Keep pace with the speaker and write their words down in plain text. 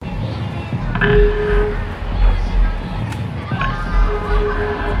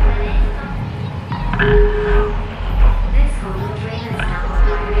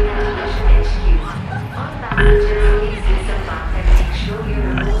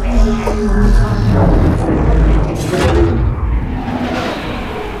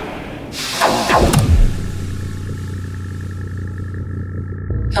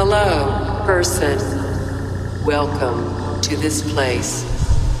Hello, person. Welcome to this place.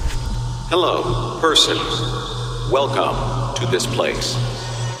 Hello, person. Welcome to this place.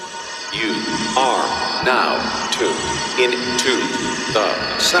 You are now tuned into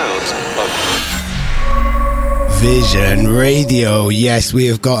the sounds of Vision Radio. Yes, we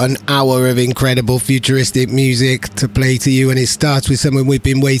have got an hour of incredible futuristic music to play to you, and it starts with something we've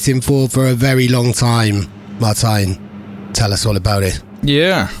been waiting for a very long time. Martijn, tell us all about it.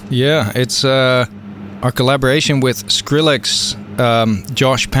 Yeah, it's our collaboration with Skrillex,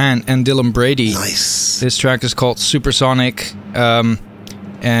 Josh Pan and Dylan Brady. Nice. This track is called Supersonic,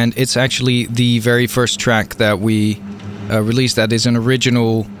 and it's actually the very first track that we released that is an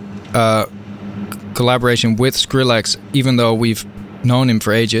original collaboration with Skrillex, even though we've known him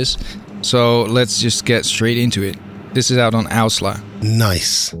for ages. So let's just get straight into it. This is out on Ausla.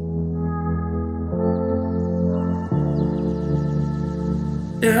 Nice.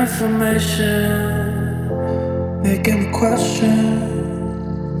 Information making me question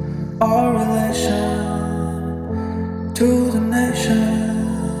our relation to the nation,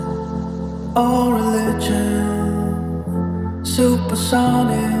 our religion,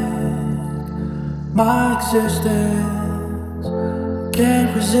 supersonic. My existence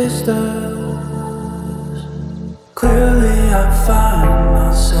can't resist us. Clearly I find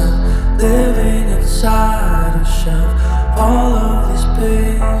myself living inside a shelf. All of these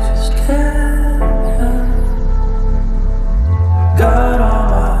pages can't help. Got all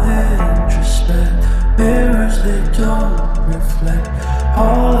my introspect. Mirrors, they don't reflect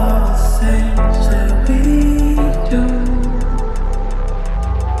all of the things that we do.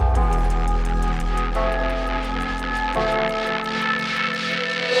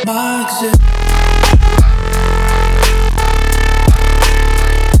 My existence.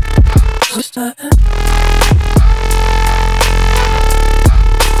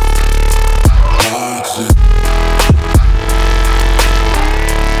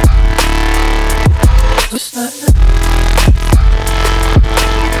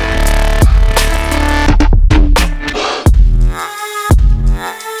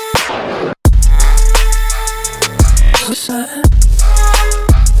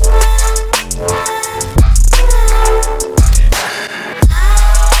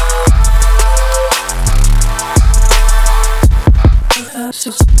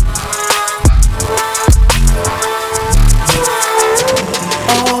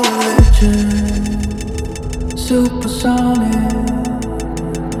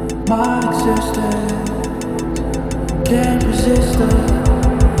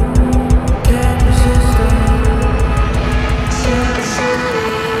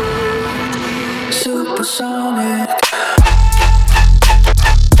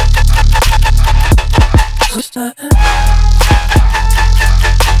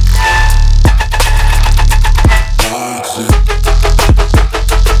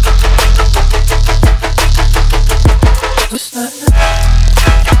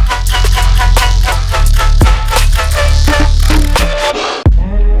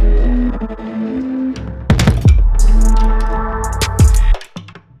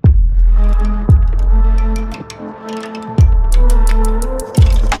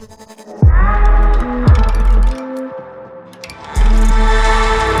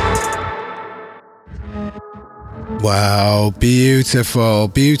 Beautiful,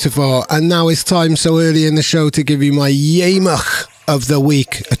 beautiful. And now it's time so early in the show to give you my Yamach of the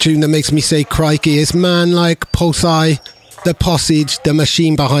week. A tune that makes me say crikey. It's man like Posei, the Possage, the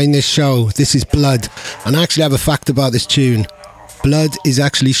machine behind this show. This is Blood. And I actually have a fact about this tune. Blood is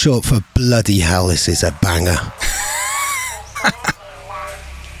actually short for bloody hell. This is a banger.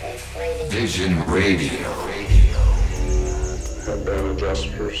 Vision Radio.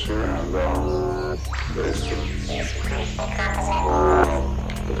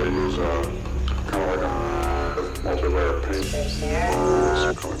 But they use kind of like a multi-layer paint.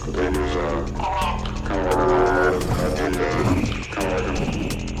 They use kind of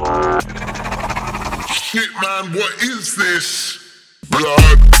like shit, man, what is this?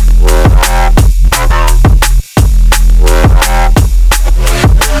 Blood.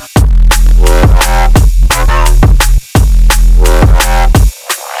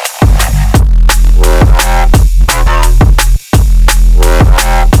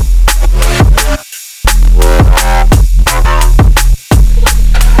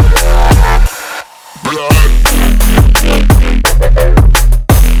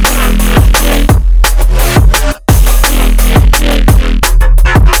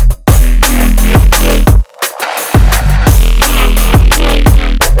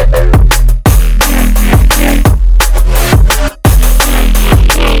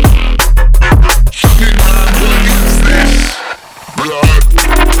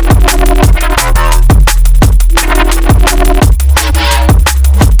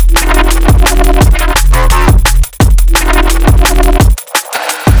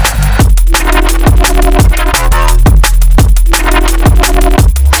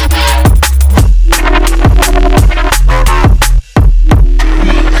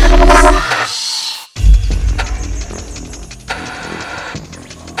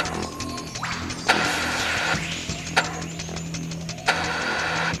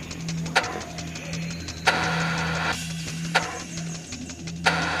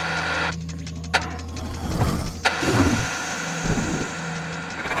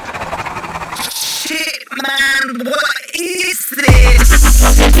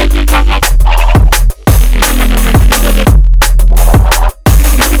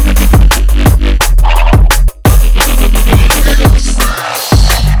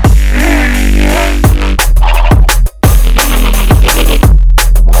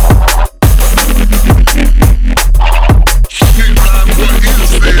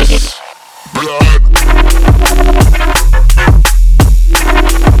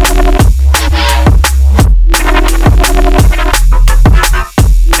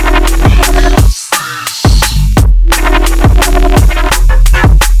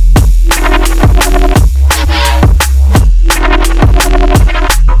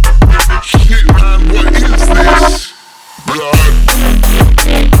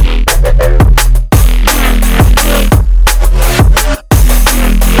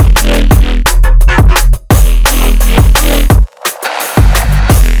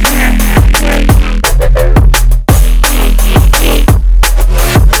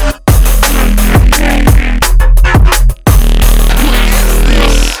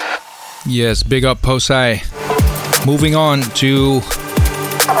 Yes, big up Posei. Moving on to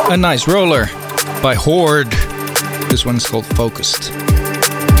a nice roller by Horde. This one's called Focused.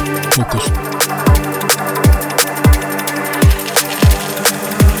 Focused.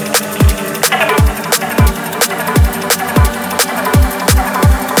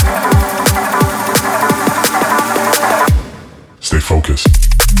 Stay focused.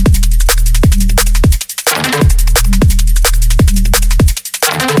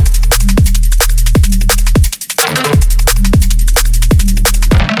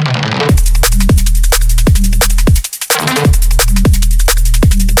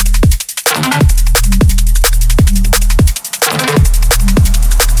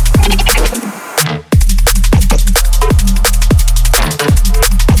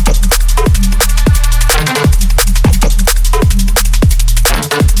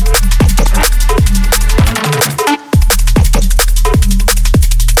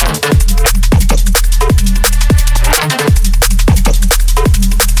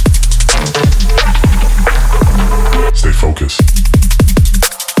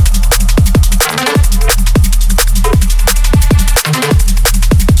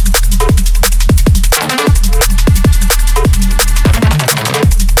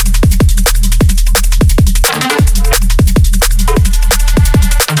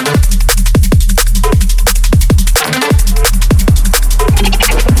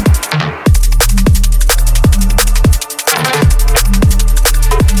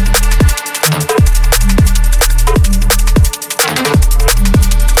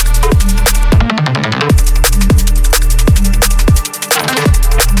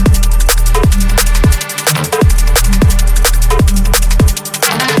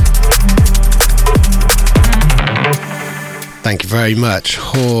 Thank you very much,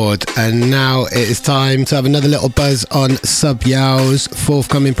 Horde. And now it is time to have another little buzz on Sub Yao's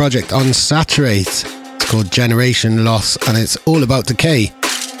forthcoming project on Saturate. It's called Generation Loss and it's all about decay.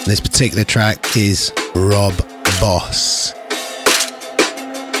 This particular track is Rob Boss.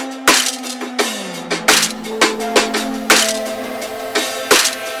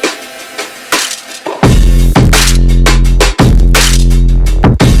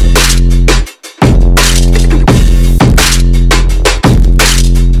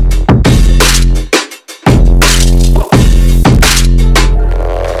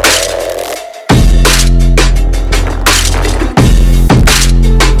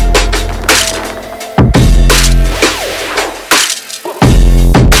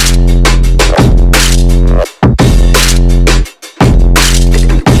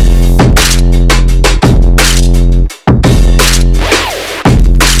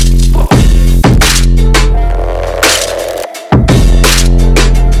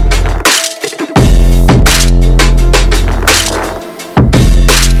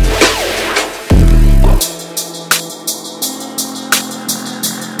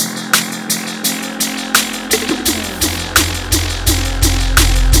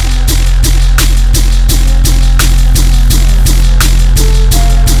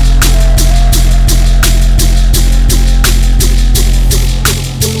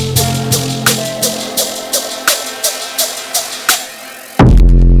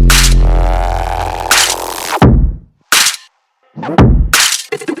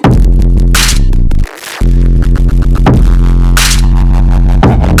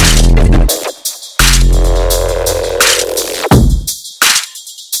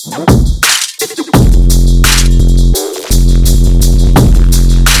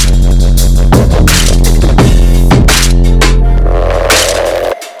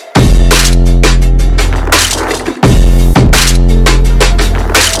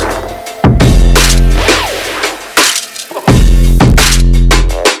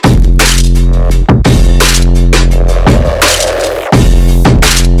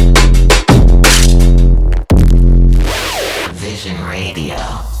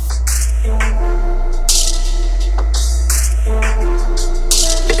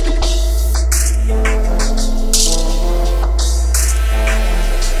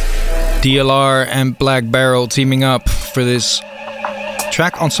 DLR and Black Barrel teaming up for this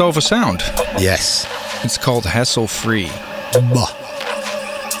track on Sofa Sound. Yes. It's called Hassle Free. Bah.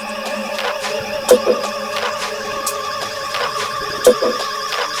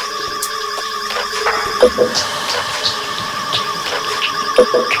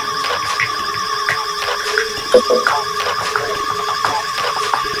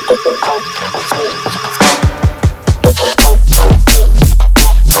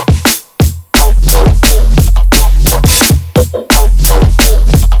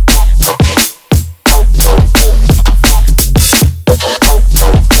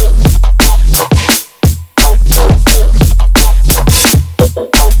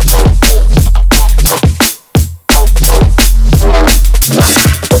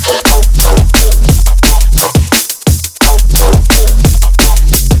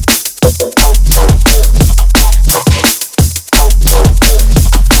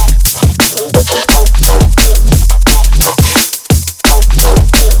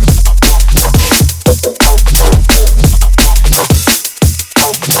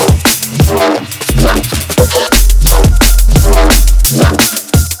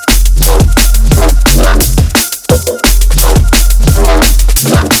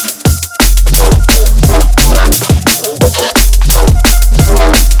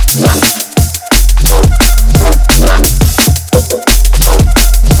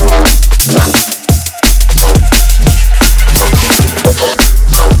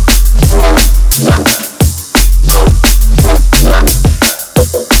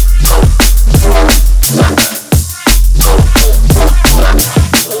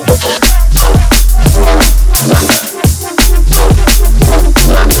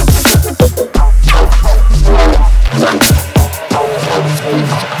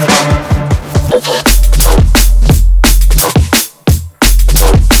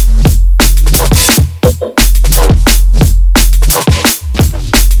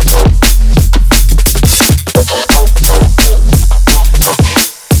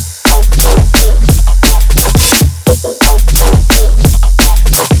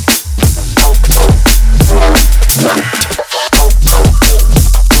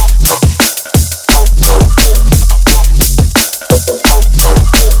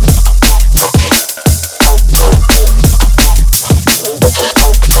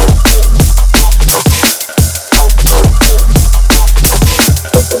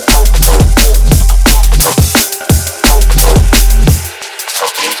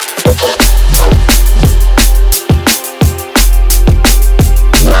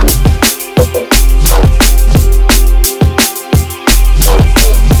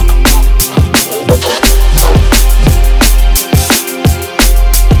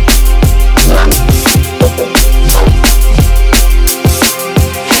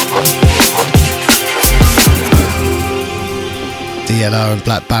 DLR and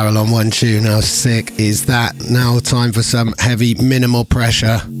Black Barrel on one tune. How sick is that? Now time for some heavy minimal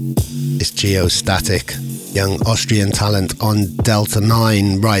pressure. It's Geostatic, young Austrian talent on Delta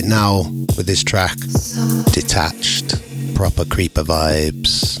 9 right now with this track, Detached. Proper creeper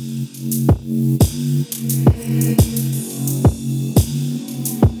vibes.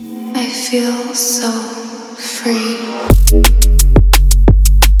 I feel so free.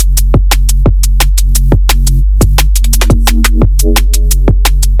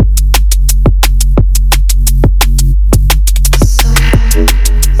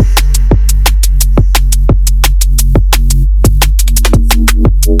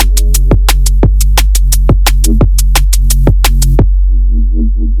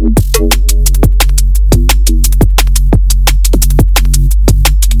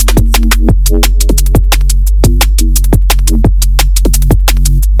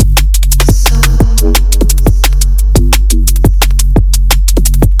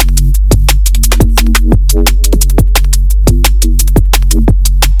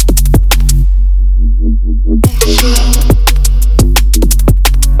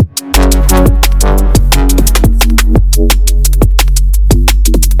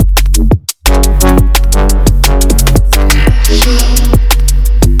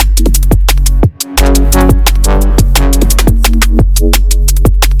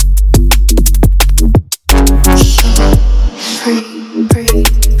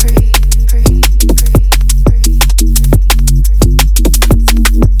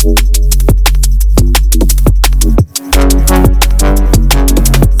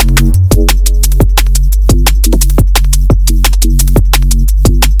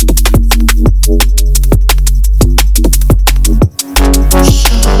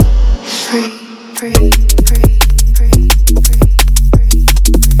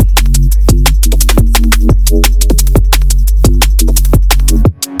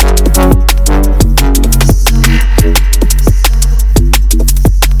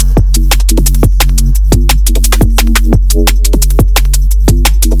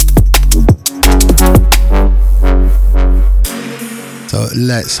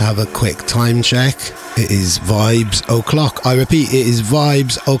 Let's have a quick time check. It is Vibes O'Clock. I repeat, it is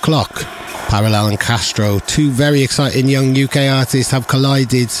Vibes O'Clock. Parallel and Castro, two very exciting young UK artists, have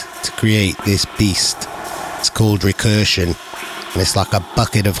collided to create this beast. It's called Recursion, and it's like a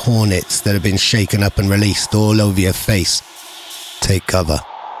bucket of hornets that have been shaken up and released all over your face. Take cover.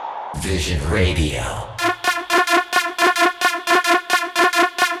 Vision Radio.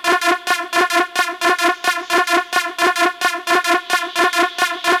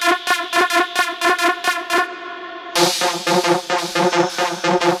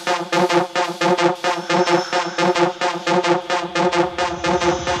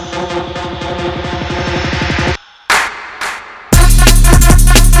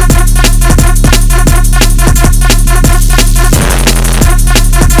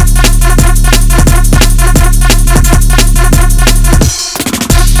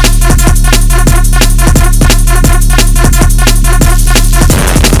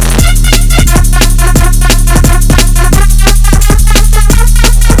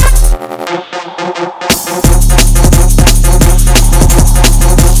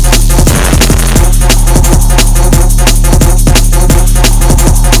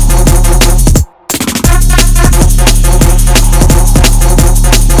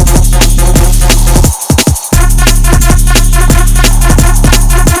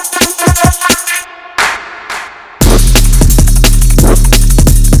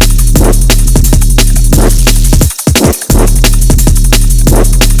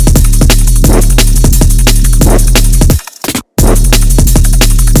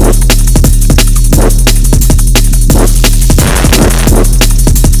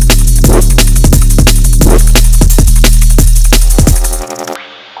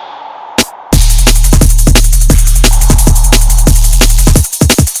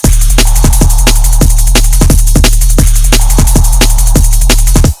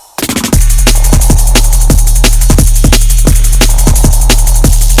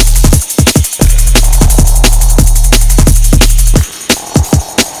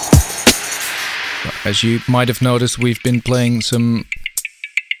 As you might have noticed, we've been playing some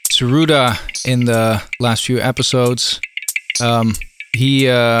Tsuruda in the last few episodes. He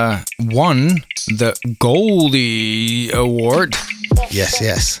won the Goldie Award.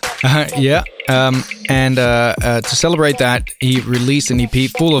 Yes. Yeah. And to celebrate that, he released an EP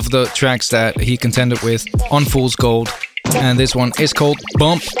full of the tracks that he contended with on Fool's Gold. And this one is called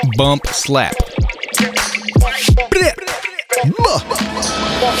Bump, Bump, Slap.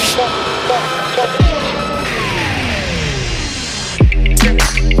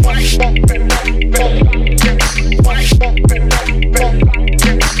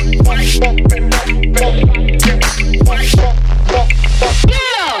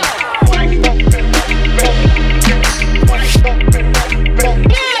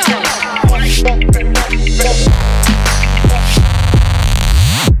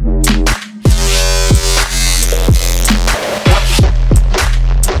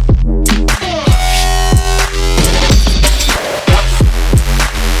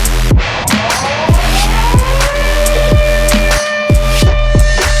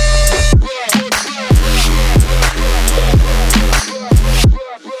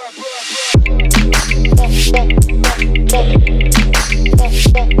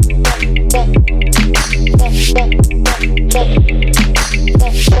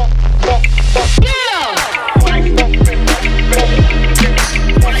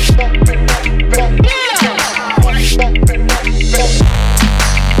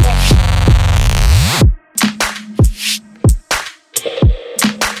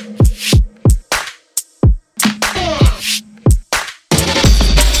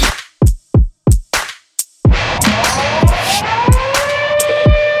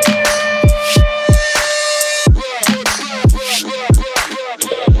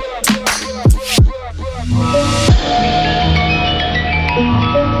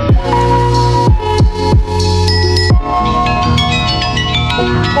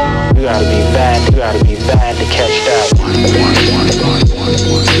 You gotta be bad to catch that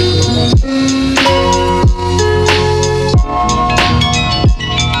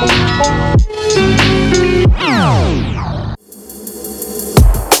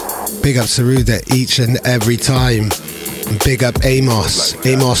Big up Saruda each and every time. And big up Amos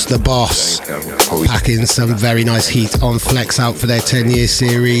the boss, packing some very nice heat on Flex out for their 10-year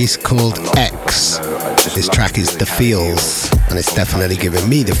series called X. This track is The Feels, and it's definitely giving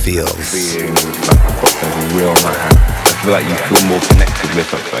me the feels. Real man. I feel like you feel more connected with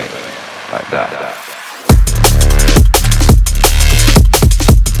something like that.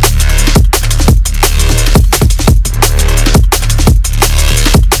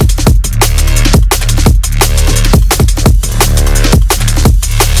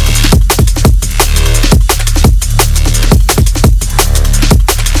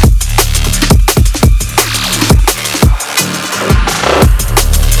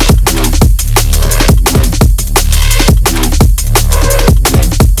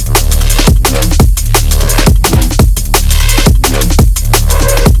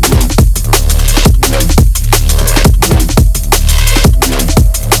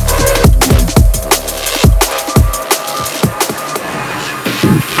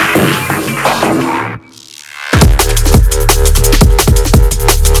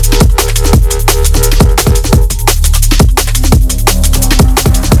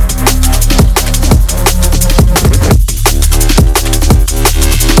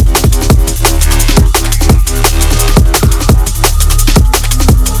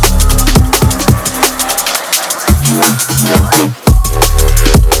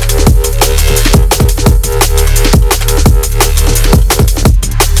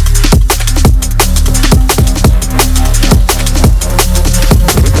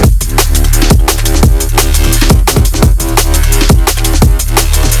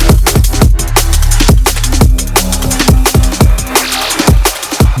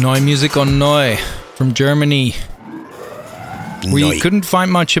 Music on Neu from Germany. We couldn't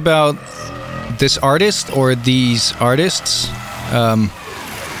find much about this artist or these artists,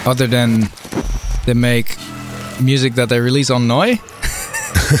 other than they make music that they release on Neu.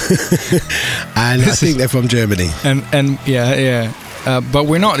 And I think they're from Germany. And yeah. But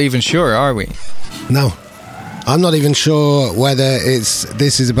we're not even sure, are we? No. I'm not even sure whether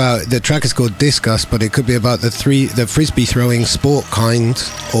this is about, the track is called Discus, but it could be about the frisbee throwing sport kind,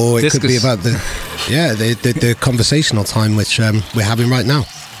 or it could be about the conversational time which we're having right now.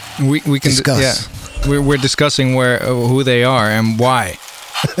 We can discuss. Yeah, we're discussing who they are and why.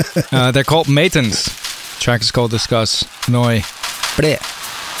 They're called Matens. The track is called Discuss. Neu.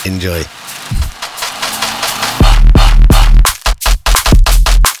 Enjoy.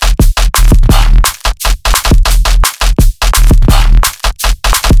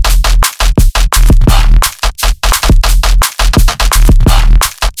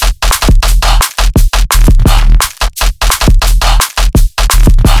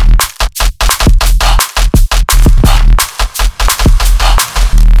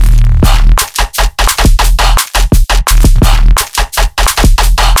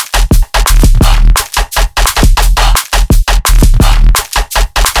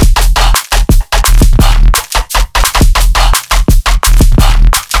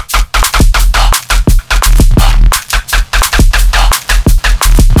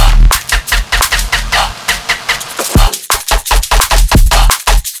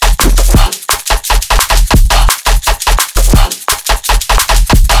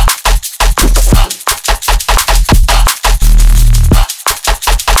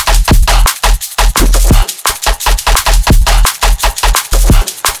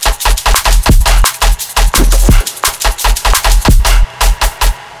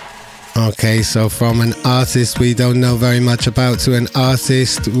 Okay, so from an artist we don't know very much about to an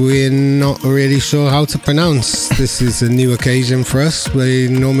artist we're not really sure how to pronounce. This is a new occasion for us. We're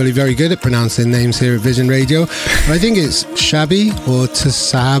normally very good at pronouncing names here at Vision Radio. I think it's Shabby or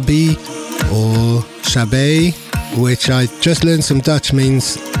Tsabi or Shabay, which I just learned some Dutch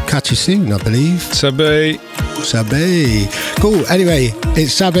means catch you soon, I believe. Shabay. Cool. Anyway,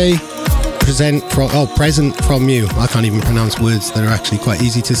 it's Shabay. Present from you. I can't even pronounce words that are actually quite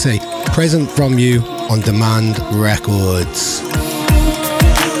easy to say. Present from you on Demand Records.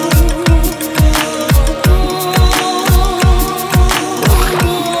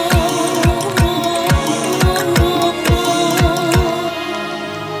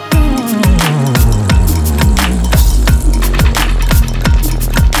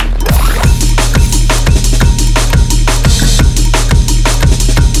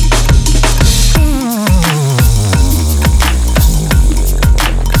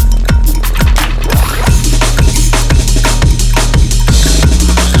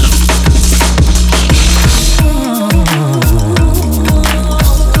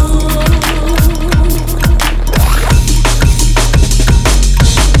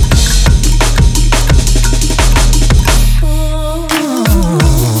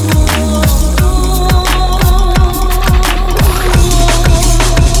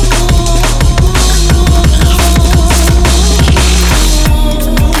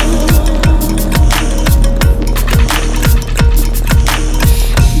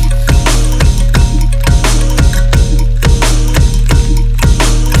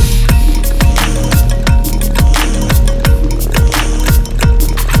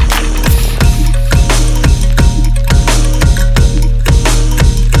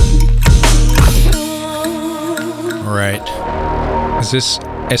 This is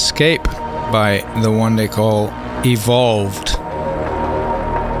Escape by the one they call Evolved.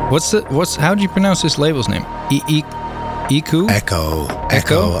 How do you pronounce this label's name? Echo?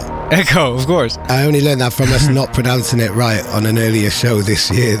 Echo, of course. I only learned that from us not pronouncing it right on an earlier show this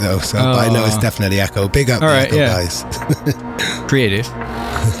year, though. So but I know it's definitely Echo. Big up, Echo, guys. Creative.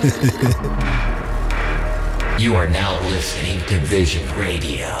 You are now listening to Vision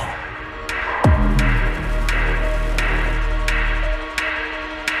Radio.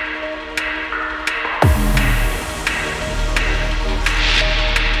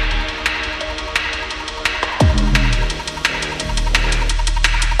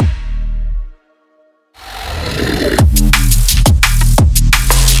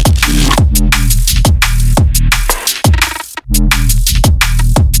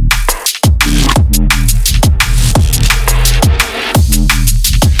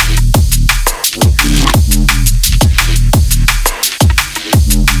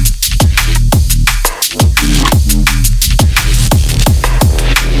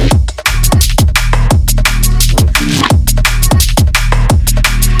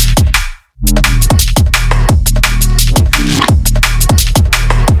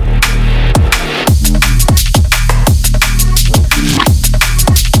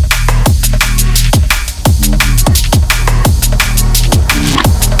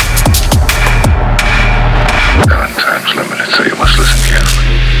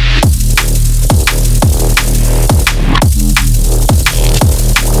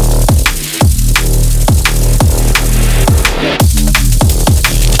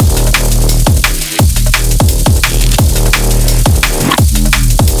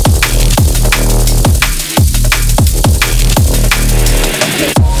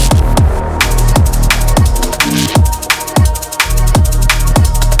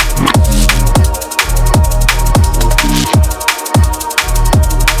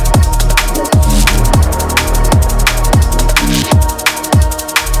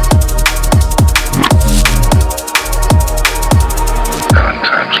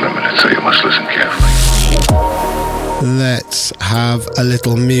 Let's have a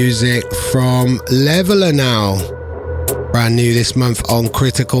little music from Leveler now. Brand new this month on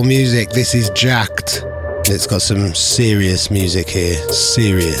Critical Music. This is Jacked. It's got some serious music here.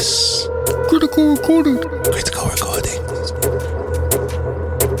 Serious. Critical recording. Critical recording.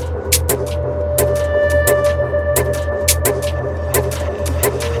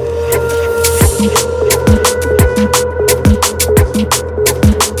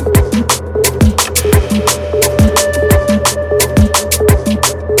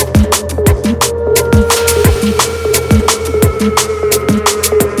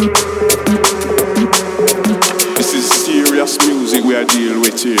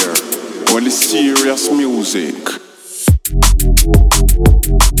 Serious music.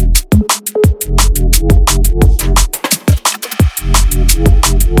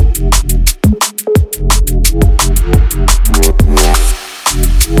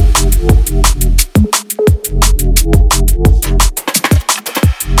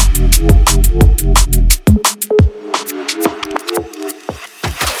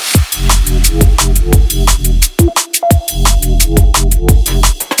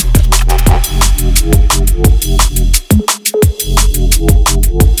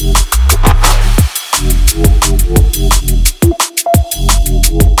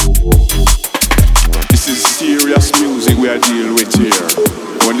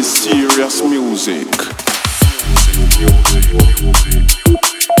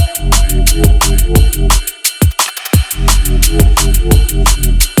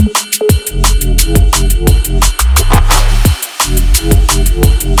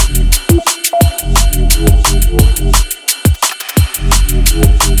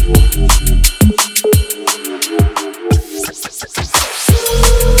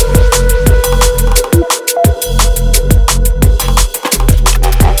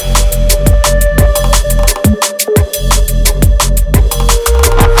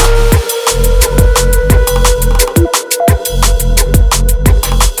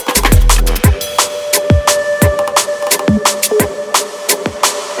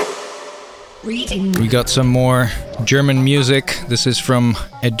 Got some more German music. This is from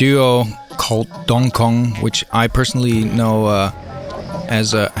a duo called Dongkong, which I personally know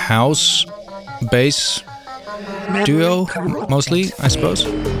as a house bass duo, mostly, I suppose.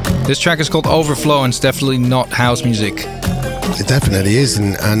 This track is called Overflow and it's definitely not house music. It definitely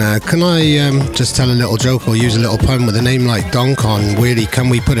isn't. And can I just tell a little joke or use a little pun with a name like Donkon? Really, can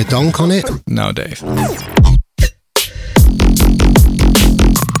we put a donk on it? No, Dave.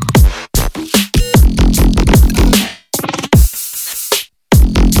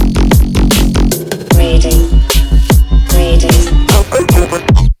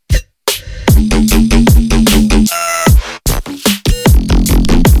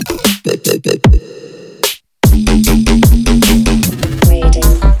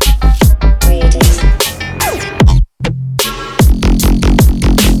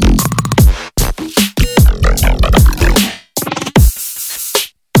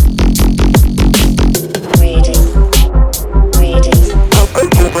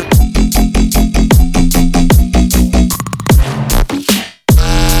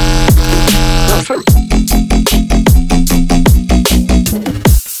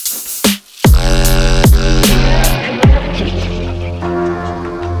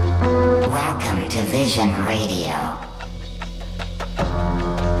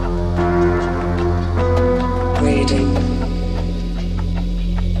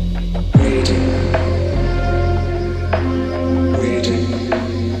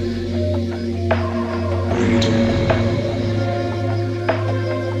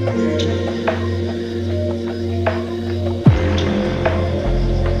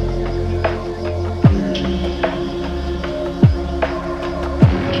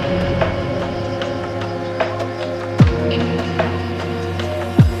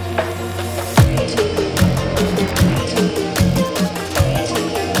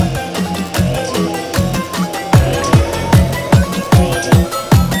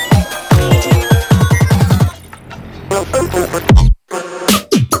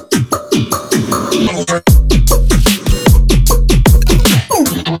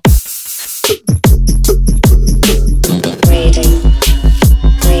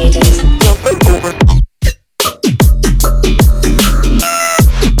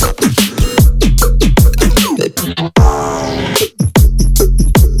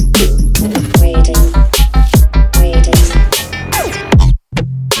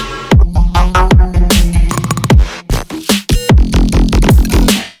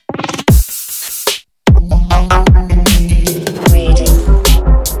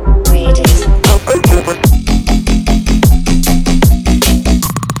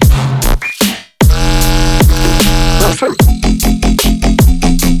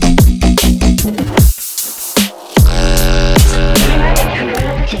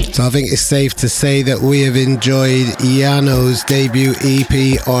 So I think it's safe to say that we have enjoyed Yano's debut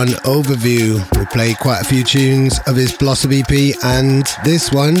EP on Overview. We played quite a few tunes of his Blossom EP, and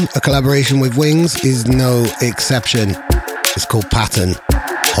this one, a collaboration with Wings, is no exception. It's called Pattern.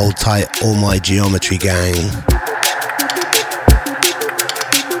 Hold tight, all my geometry gang.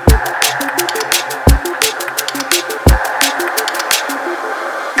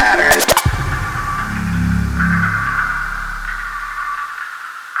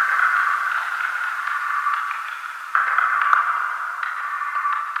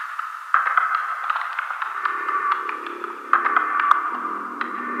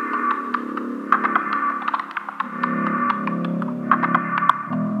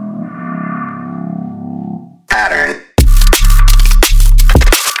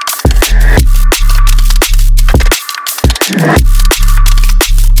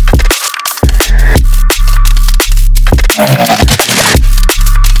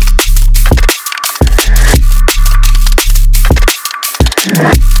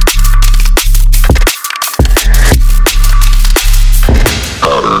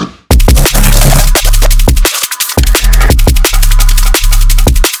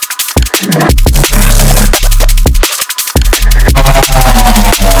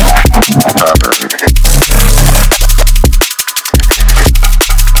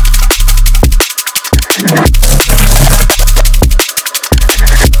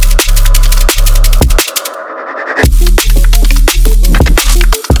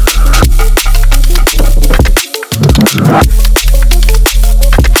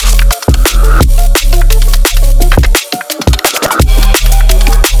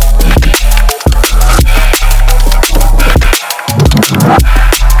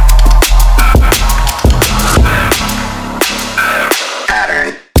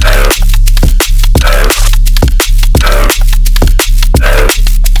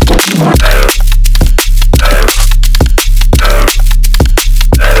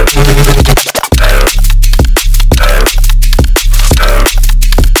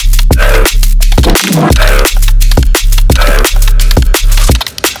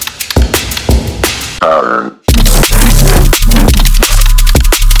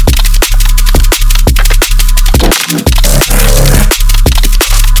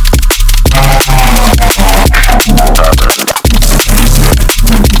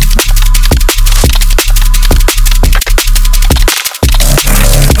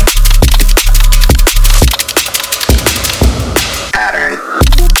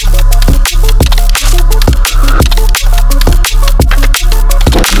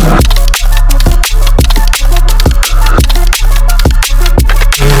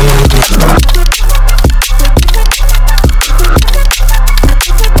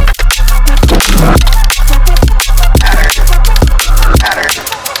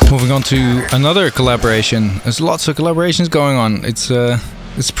 To another collaboration. There's lots of collaborations going on.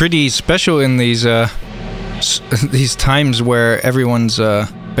 It's pretty special in these times where everyone's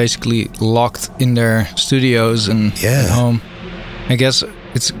basically locked in their studios and at home. I guess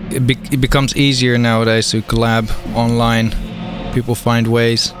it becomes easier nowadays to collab online. People find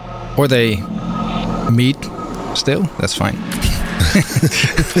ways, or they meet still. That's fine.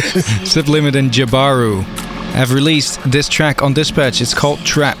 Sublimit and Jabaru have released this track on Dispatch. It's called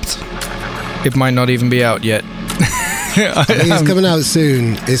Trapped. It might not even be out yet. I think it's coming out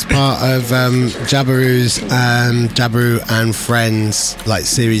soon. It's part of Jabaru's Jabaru and Friends like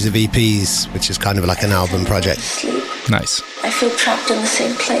series of EPs, which is kind of like an album project. Nice. I feel trapped in the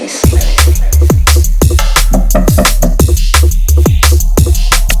same place.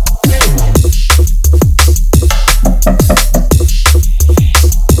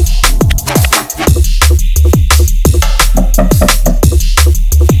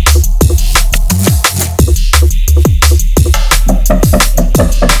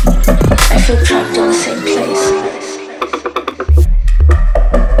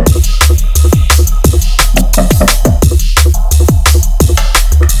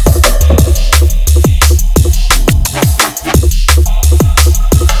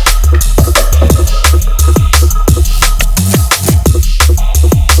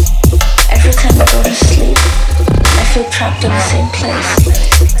 trapped in the same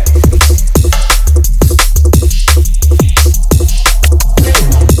place.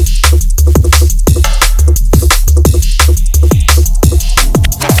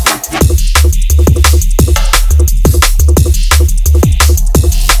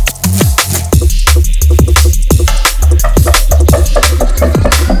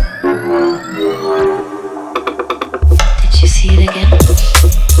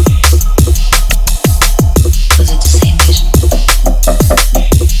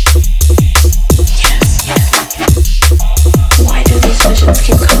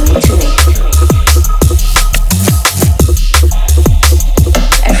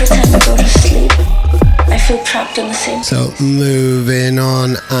 So moving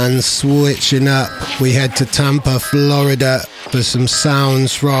on and switching up, we head to Tampa, Florida for some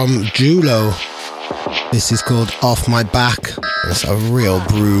sounds from Julo. This is called Off My Back. It's a real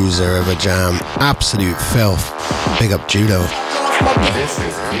bruiser of a jam. Absolute filth. Big up Julo. This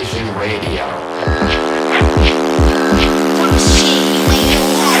is Vision Radio.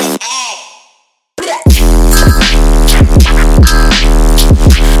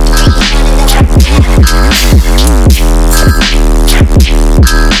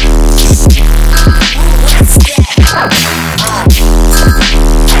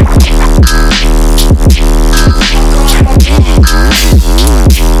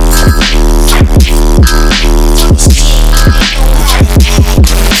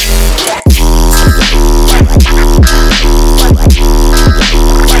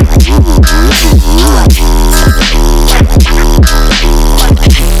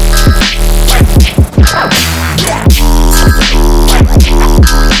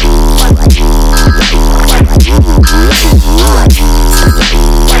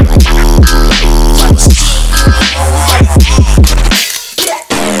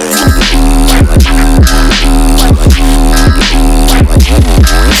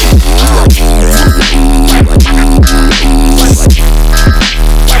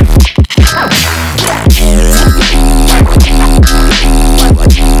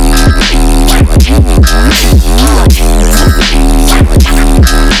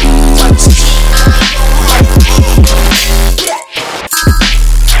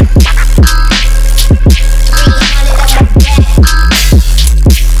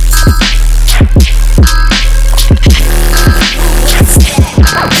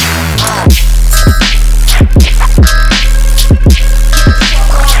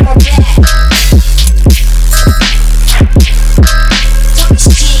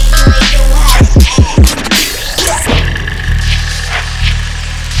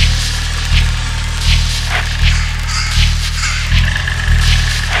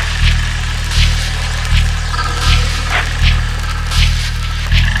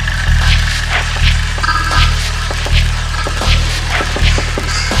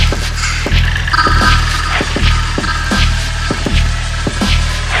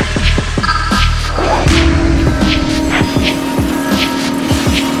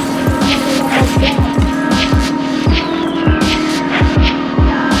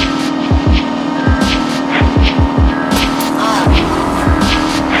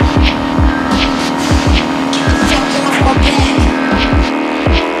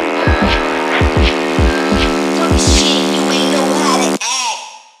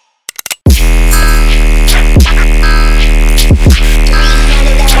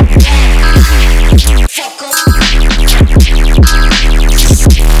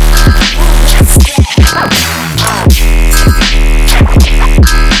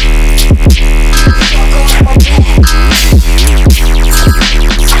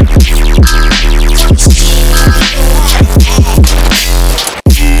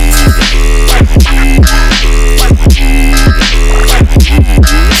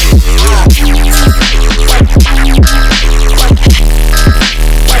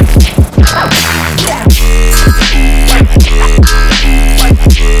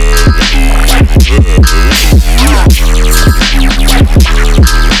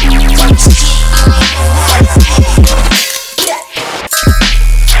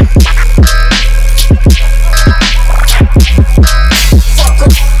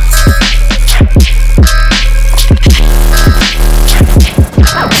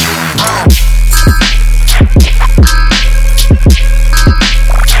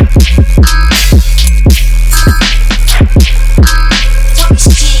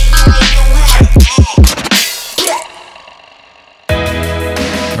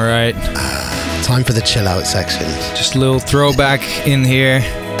 Time for the chill out section. Just a little throwback in here.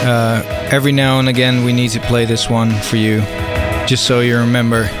 Every now and again we need to play this one for you, just so you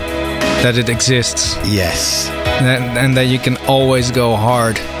remember that it exists. Yes. and that you can always go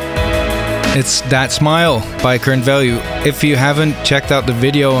hard. It's That Smile by Current Value. If you haven't checked out the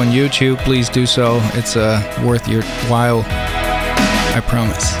video on YouTube, please do so. It's worth your while, I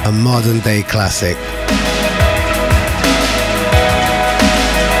promise. A modern day classic.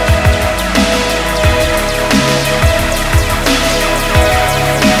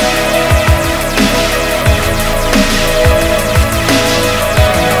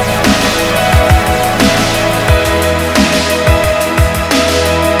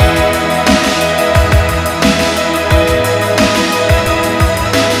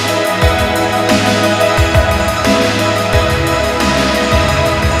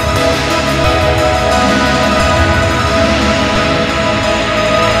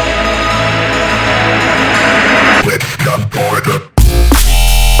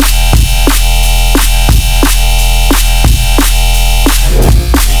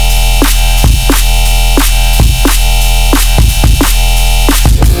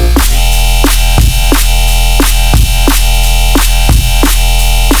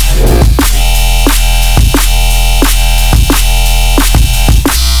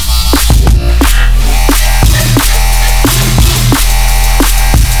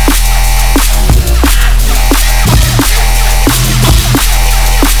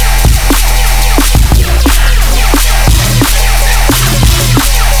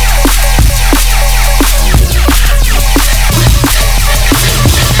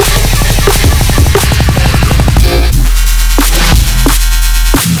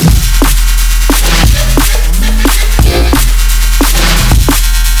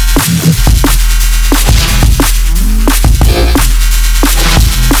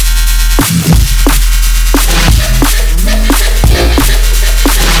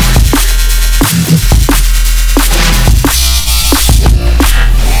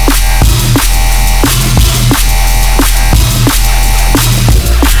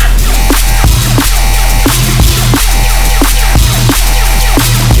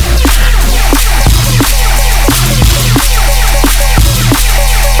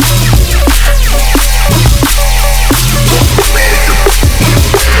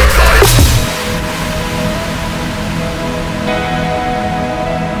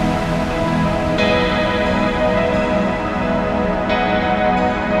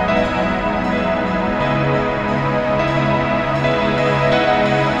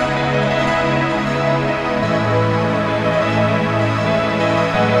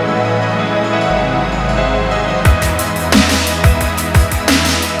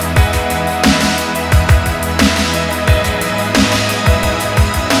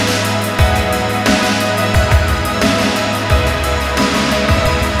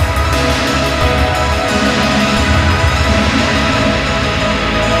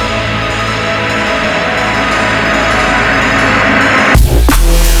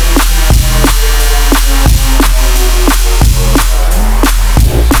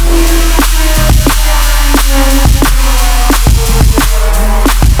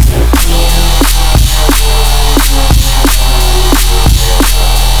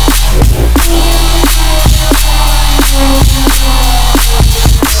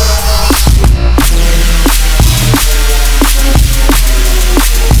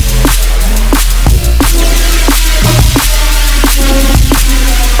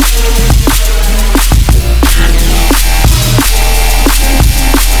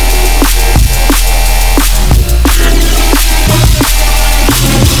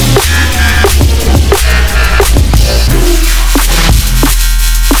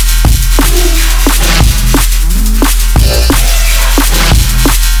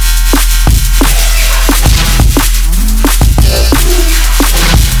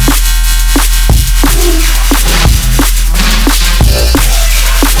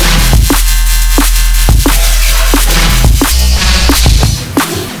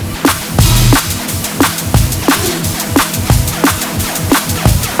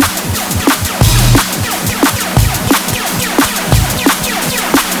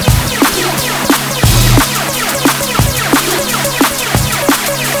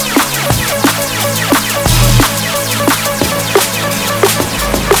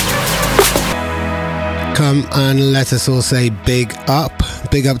 Come and let us all say big up.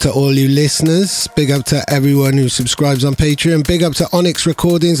 Big up to all you listeners. Big up to everyone who subscribes on Patreon. Big up to Onyx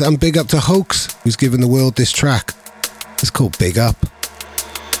Recordings, and big up to Hoax, who's given the world this track. It's called Big Up.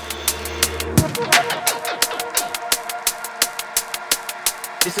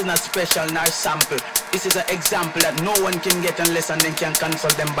 This is not special nor sample. This is an example that no one can get unless and then can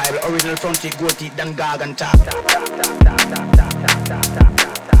consult them Bible. Original fronty, goatee, dan gag and tap.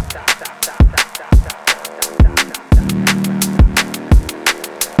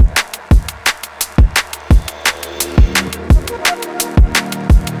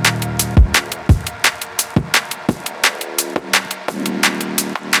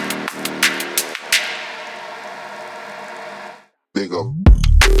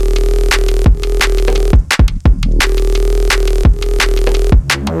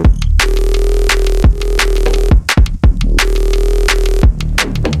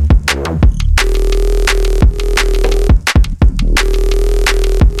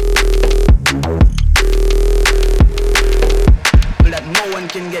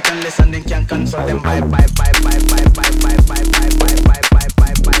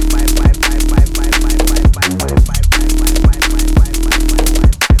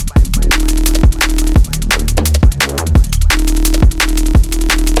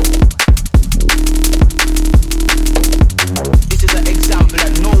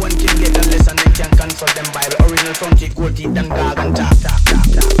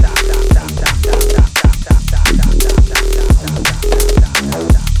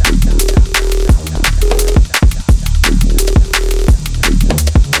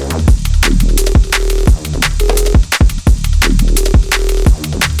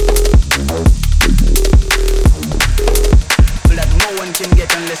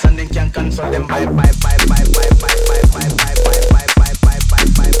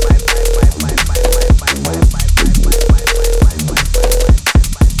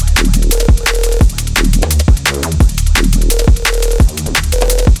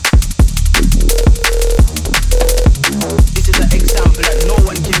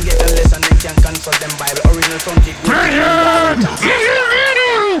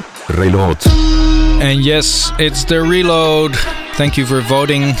 Reload. And yes, it's the reload. Thank you for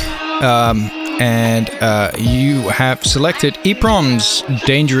voting. And you have selected EPROM's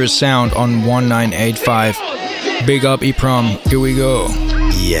Dangerous Sound on 1985. Big up EPROM. Here we go.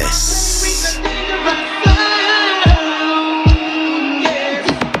 Yes.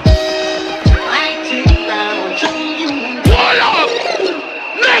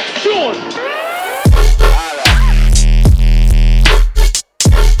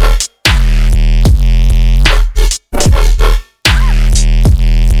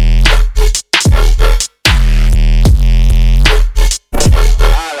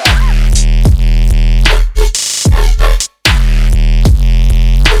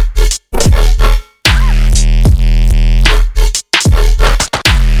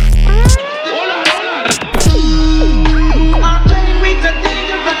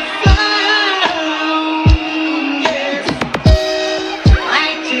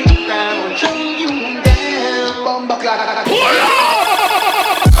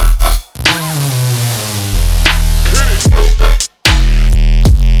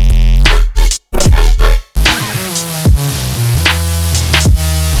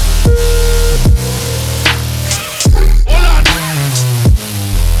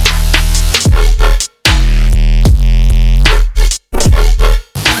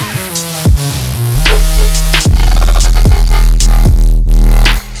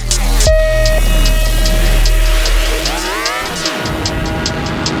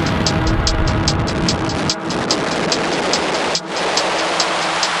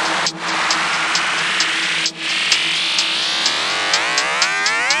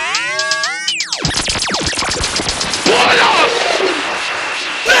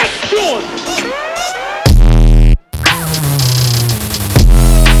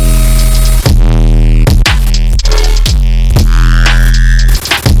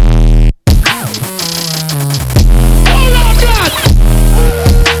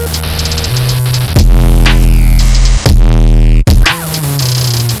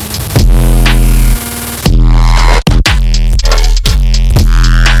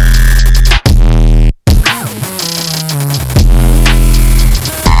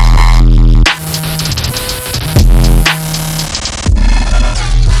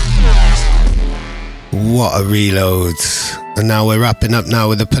 What a reload. And now we're wrapping up now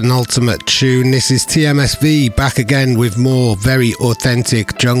with the penultimate tune. This is TMSV back again with more very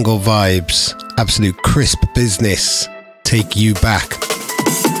authentic jungle vibes. Absolute crisp business. Take You Back.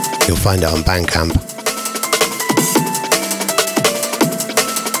 You'll find it on Bandcamp.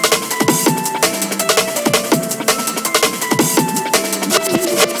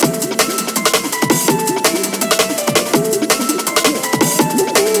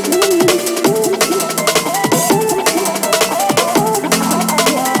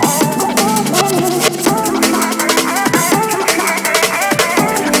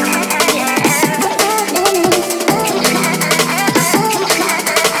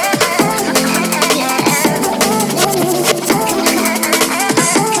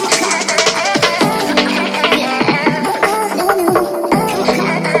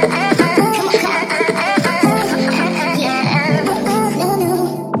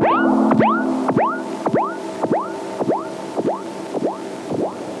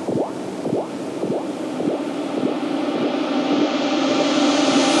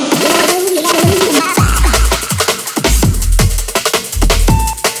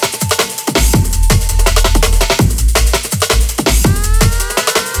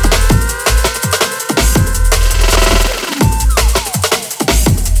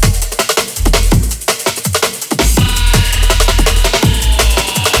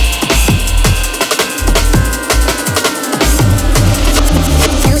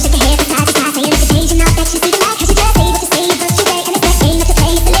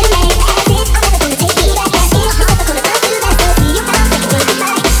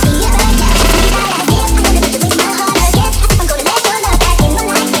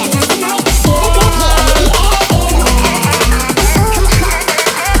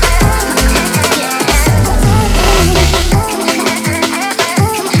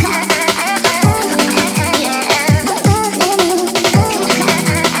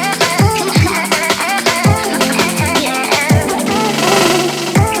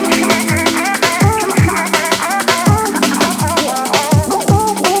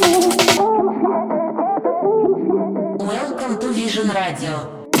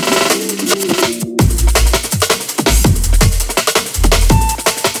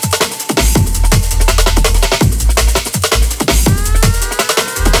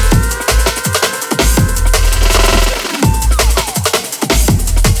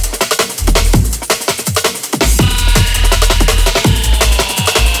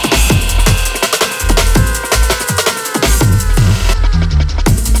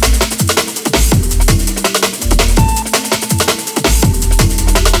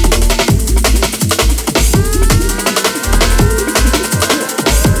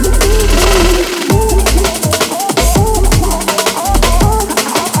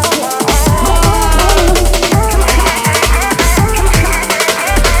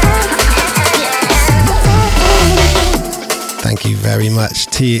 much,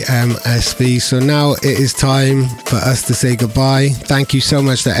 TMSV. So now it is time for us to say goodbye. Thank you so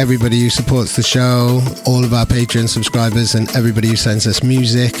much to everybody who supports the show, all of our Patreon subscribers, and everybody who sends us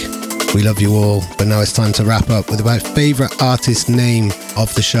music. We love you all. But now it's time to wrap up with our favourite artist name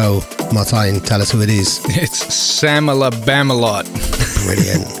of the show. Martijn, tell us who it is. It's Samala Bamalot.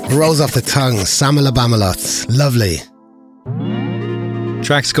 Brilliant. Rolls off the tongue. Samala Bamalot. Lovely.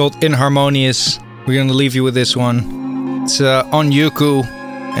 Track's called Inharmonious. We're going to leave you with this one. It's on Yuku.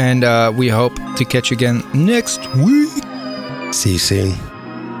 And we hope to catch you again next week. See you soon.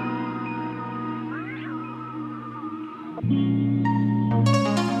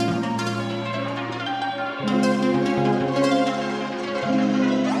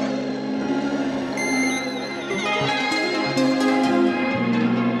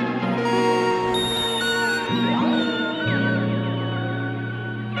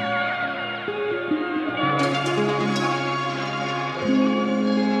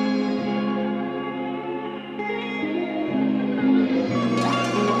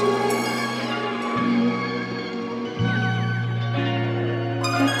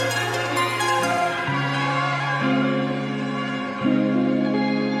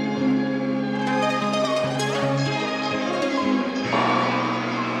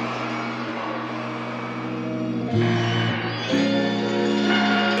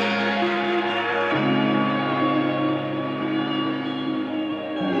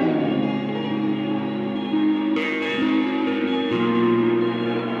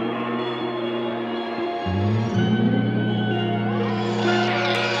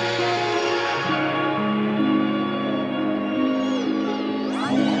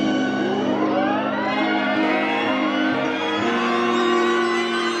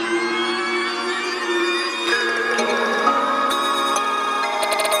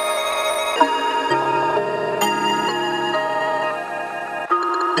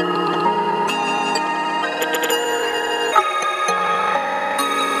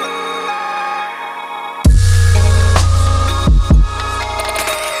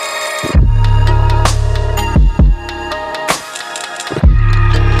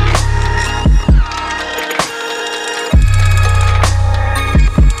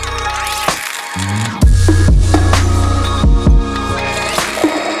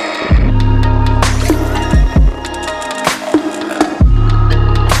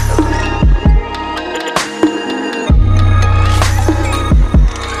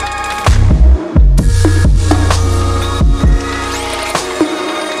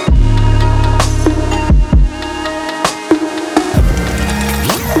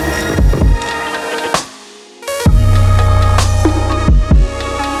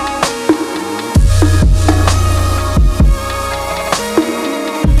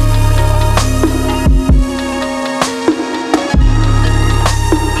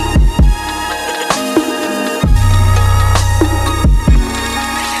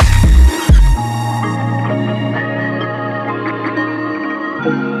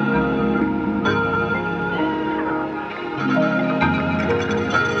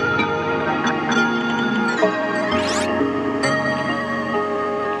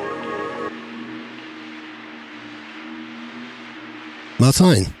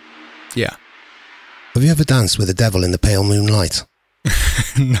 Martijn. Yeah. Have you ever danced with the devil in the pale moonlight?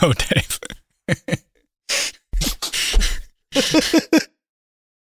 No, Dave.